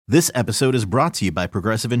This episode is brought to you by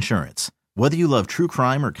Progressive Insurance. Whether you love true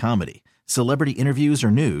crime or comedy, celebrity interviews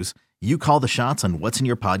or news, you call the shots on what's in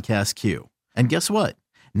your podcast queue. And guess what?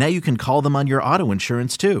 Now you can call them on your auto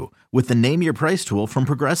insurance too with the Name Your Price tool from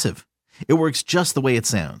Progressive. It works just the way it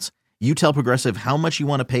sounds. You tell Progressive how much you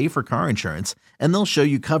want to pay for car insurance, and they'll show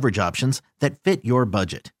you coverage options that fit your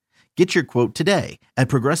budget. Get your quote today at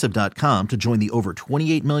Progressive.com to join the over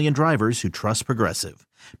 28 million drivers who trust Progressive.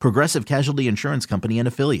 Progressive Casualty Insurance Company and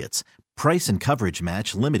Affiliates. Price and coverage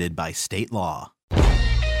match limited by state law.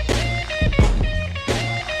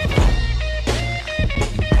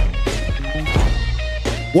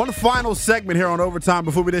 One final segment here on Overtime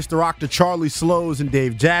before we dish the rock to Charlie Slows and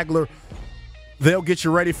Dave Jagler. They'll get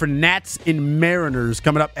you ready for Nats and Mariners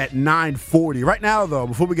coming up at 9:40. Right now, though,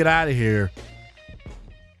 before we get out of here,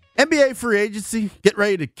 NBA free agency, get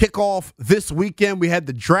ready to kick off this weekend. We had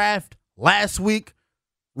the draft last week.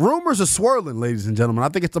 Rumors are swirling, ladies and gentlemen. I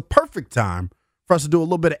think it's a perfect time for us to do a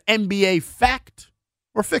little bit of NBA fact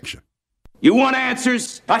or fiction. You want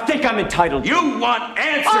answers? I think I'm entitled. You want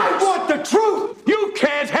answers? I want the truth! You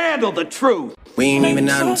can't handle the truth. We ain't even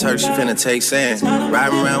out in Turks, you finna take sand.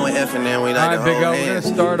 Riding around with F and then we like All right, Big O, we're going to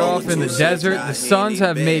start off in the desert. The Suns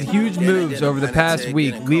have made huge moves over the past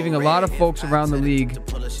week, leaving a lot of folks around the league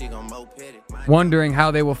wondering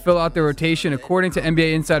how they will fill out their rotation. According to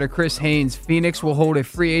NBA insider Chris Haynes, Phoenix will hold a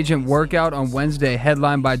free agent workout on Wednesday,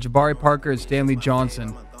 headlined by Jabari Parker and Stanley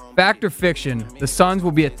Johnson. Fact or fiction, the Suns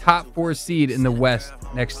will be a top 4 seed in the West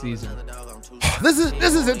next season. This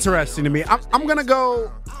is interesting to me. I'm going to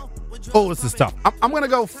go... Oh, this is tough. I'm going to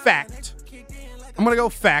go fact. I'm going to go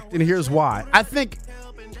fact, and here's why. I think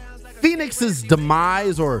Phoenix's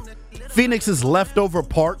demise or Phoenix's leftover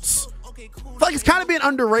parts, I feel like it's kind of being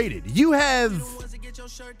underrated. You have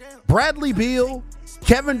Bradley Beal,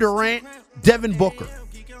 Kevin Durant, Devin Booker.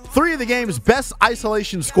 3 of the game's best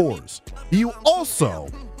isolation scorers. You also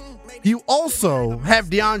have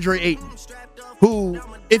DeAndre Ayton, who,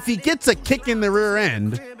 if he gets a kick in the rear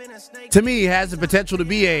end, to me, has the potential to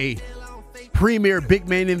be a premier big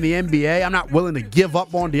man in the NBA. I'm not willing to give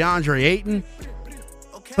up on DeAndre Ayton.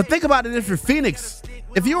 But think about it, if you're Phoenix,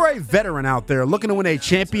 if you're a veteran out there looking to win a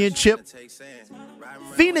championship,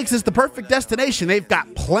 Phoenix is the perfect destination. They've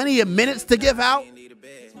got plenty of minutes to give out,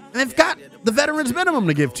 and they've got the veterans minimum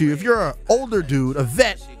to give to you. If you're an older dude, a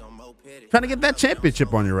vet, trying to get that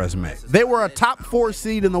championship on your resume. They were a top 4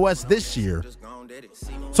 seed in the West this year.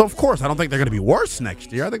 So, of course, I don't think they're going to be worse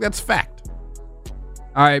next year. I think that's fact.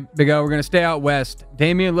 All right, Big O, we're going to stay out west.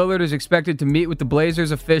 Damian Lillard is expected to meet with the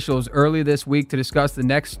Blazers officials early this week to discuss the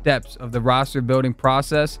next steps of the roster-building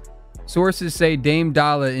process. Sources say Dame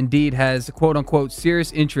Dollar indeed has, quote-unquote,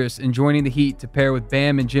 serious interest in joining the Heat to pair with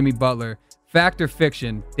Bam and Jimmy Butler. Fact or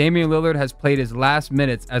fiction, Damian Lillard has played his last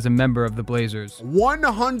minutes as a member of the Blazers.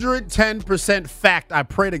 110% fact. I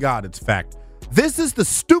pray to God it's fact. This is the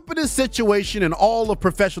stupidest situation in all of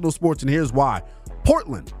professional sports, and here's why.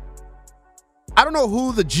 Portland. I don't know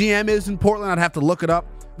who the GM is in Portland. I'd have to look it up.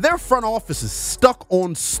 Their front office is stuck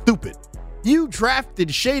on stupid. You drafted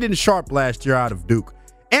Shaedon Sharpe last year out of Duke.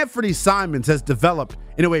 Anthony Simons has developed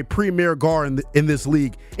into a premier guard in this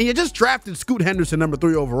league, and you just drafted Scoot Henderson, number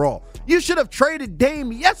 3 overall. You should have traded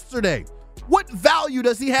Dame yesterday. What value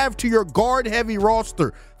does he have to your guard-heavy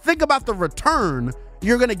roster? Think about the return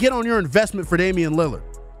you're going to get on your investment for Damian Lillard.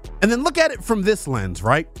 And then look at it from this lens,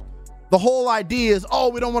 right? The whole idea is,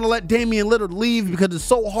 we don't want to let Damian Lillard leave because it's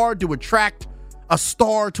so hard to attract a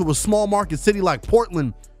star to a small market city like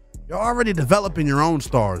Portland. You're already developing your own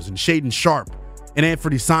stars in Shaedon Sharpe and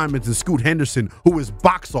Anthony Simons and Scoot Henderson, who is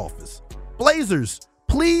box office. Blazers,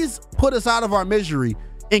 please put us out of our misery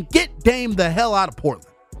and get Dame the hell out of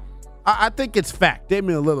Portland. I think it's fact.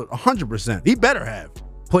 Damian Lillard, 100%. He better have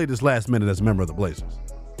played his last minute as a member of the Blazers.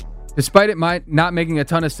 Despite it not making a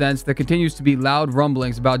ton of sense, there continues to be loud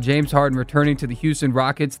rumblings about James Harden returning to the Houston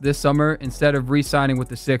Rockets this summer instead of re-signing with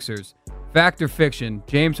the Sixers. Fact or fiction,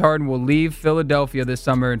 James Harden will leave Philadelphia this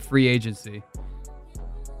summer in free agency.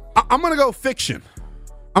 I'm going to go fiction.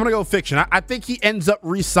 I think he ends up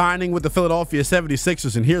re-signing with the Philadelphia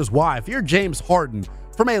 76ers, and here's why. If you're James Harden,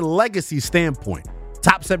 from a legacy standpoint,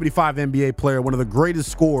 top 75 NBA player, one of the greatest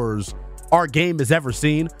scorers our game has ever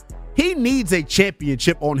seen, he needs a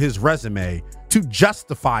championship on his resume to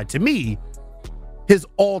justify, to me, his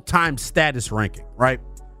all-time status ranking, right?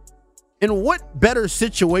 And what better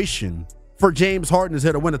situation for James Harden is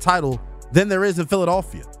there to win a title than there is in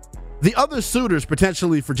Philadelphia? The other suitors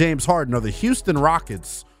potentially for James Harden are the Houston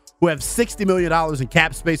Rockets, who have $60 million in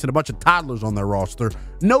cap space and a bunch of toddlers on their roster.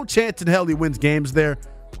 No chance in hell he wins games there.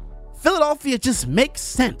 Philadelphia just makes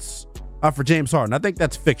sense. for James Harden. I think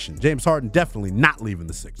that's fiction. James Harden definitely not leaving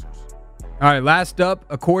the Sixers. All right, last up,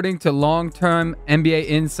 according to long-term NBA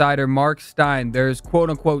insider Mark Stein, there's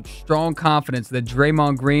quote-unquote strong confidence that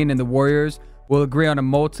Draymond Green and the Warriors will agree on a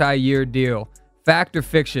multi-year deal. Fact or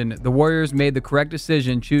fiction, the Warriors made the correct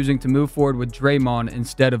decision choosing to move forward with Draymond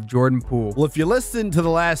instead of Jordan Poole. Well, if you listen to the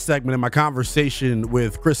last segment in my conversation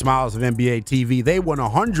with Chris Miles of NBA TV, they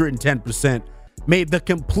 110% made the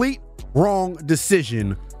complete wrong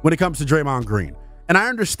decision when it comes to Draymond Green. And I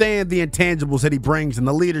understand the intangibles that he brings and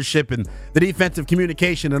the leadership and the defensive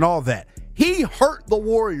communication and all that. He hurt the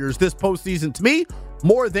Warriors this postseason, to me,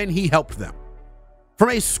 more than he helped them. From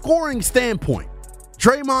a scoring standpoint,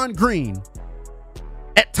 Draymond Green,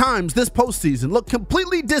 at times this postseason, looked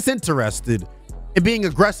completely disinterested in being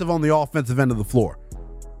aggressive on the offensive end of the floor.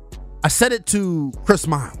 I said it to Chris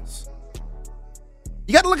Miles.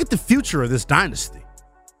 You got to look at the future of this dynasty.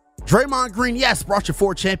 Draymond Green, yes, brought you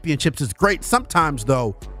 4 championships. It's great. Sometimes,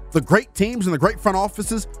 though, the great teams and the great front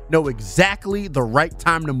offices know exactly the right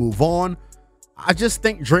time to move on. I just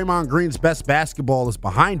think Draymond Green's best basketball is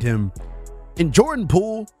behind him. And Jordan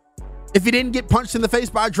Poole, if he didn't get punched in the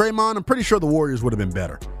face by Draymond, I'm pretty sure the Warriors would have been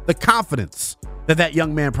better. The confidence that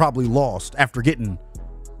young man probably lost after getting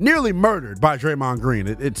nearly murdered by Draymond Green,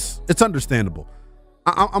 it's understandable.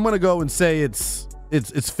 I'm going to go and say it's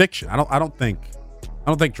fiction. I don't think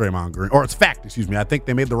Draymond Green, or it's fact, excuse me. I think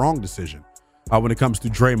they made the wrong decision when it comes to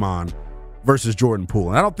Draymond versus Jordan Poole.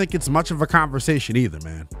 And I don't think it's much of a conversation either,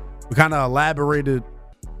 man. We kind of elaborated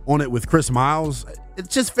on it with Chris Miles.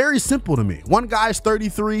 It's just very simple to me. One guy's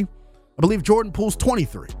 33. I believe Jordan Poole's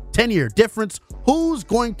 23. 10-year difference. Who's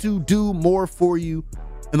going to do more for you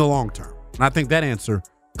in the long term? And I think that answer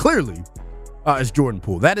clearly is Jordan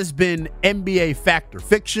Poole. That has been NBA Fact or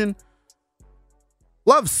Fiction.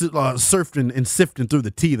 Love surfing and sifting through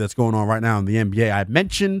the tea that's going on right now in the NBA. I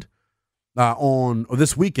mentioned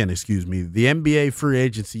this weekend, the NBA free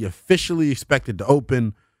agency officially expected to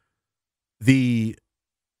open. The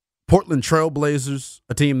Portland Trail Blazers,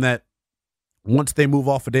 a team that once they move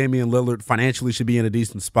off of Damian Lillard, financially should be in a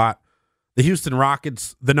decent spot. The Houston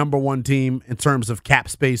Rockets, the number 1 team in terms of cap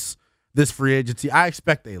space this free agency. I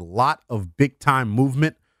expect a lot of big-time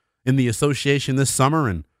movement in the association this summer,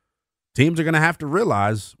 and teams are going to have to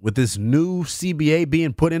realize with this new CBA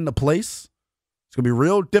being put into place, it's going to be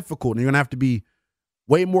real difficult, and you're going to have to be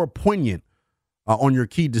way more poignant on your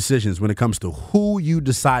key decisions when it comes to who you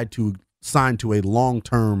decide to sign to a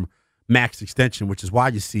long-term max extension, which is why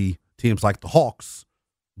you see teams like the Hawks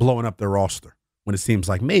blowing up their roster when it seems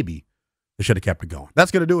like maybe they should have kept it going.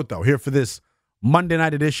 That's going to do it, though, here for this Monday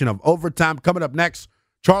night edition of Overtime. Coming up next,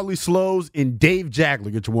 Charlie Slows and Dave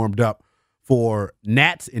Jagler get you warmed up for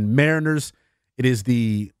Nats and Mariners. It is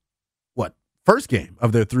the first game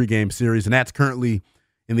of their 3-game series, and Nats currently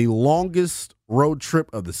in the longest road trip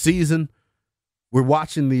of the season. We're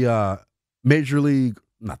watching the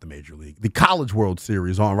the College World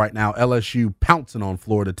Series on right now. LSU pouncing on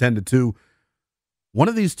Florida 10-2. One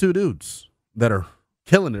of these two dudes that are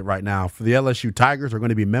killing it right now for the LSU Tigers are going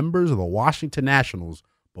to be members of the Washington Nationals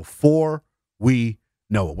before we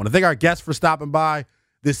know it. I want to thank our guests for stopping by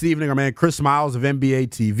this evening, our man Chris Miles of NBA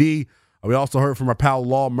TV. We also heard from our pal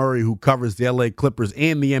Law Murray, who covers the LA Clippers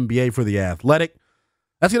and the NBA for The Athletic.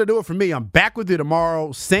 That's going to do it for me. I'm back with you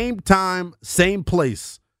tomorrow, same time, same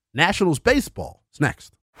place. Nationals baseball is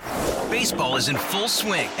next. Baseball is in full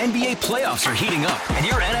swing. NBA playoffs are heating up, and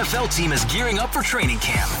your NFL team is gearing up for training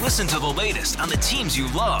camp. Listen to the latest on the teams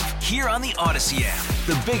you love here on the Odyssey app.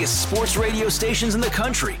 The biggest sports radio stations in the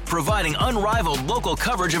country, providing unrivaled local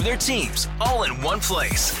coverage of their teams, all in one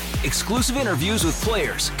place. Exclusive interviews with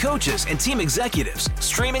players, coaches, and team executives,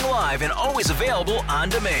 streaming live and always available on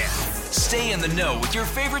demand. Stay in the know with your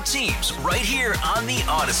favorite teams right here on the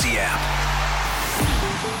Odyssey app.